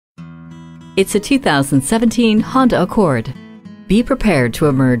It's a 2017 Honda Accord. Be prepared to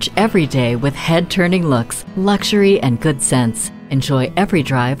emerge every day with head-turning looks, luxury, and good sense. Enjoy every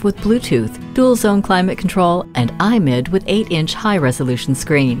drive with Bluetooth, dual-zone climate control, and iMid with 8-inch high-resolution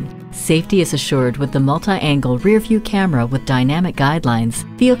screen. Safety is assured with the multi-angle rear-view camera with dynamic guidelines,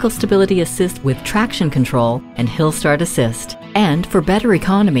 vehicle stability assist with traction control, and hill start assist. And for better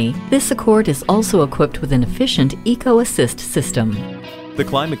economy, this Accord is also equipped with an efficient Eco Assist system. The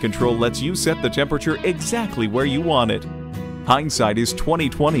climate control lets you set the temperature exactly where you want it. Hindsight is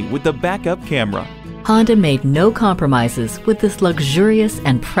 20/20 with the backup camera. Honda made no compromises with this luxurious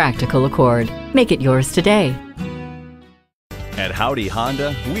and practical Accord. Make it yours today. At Howdy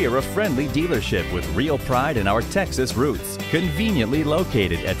Honda, we are a friendly dealership with real pride in our Texas roots, conveniently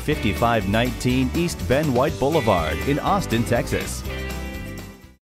located at 5519 East Ben White Boulevard in Austin, Texas.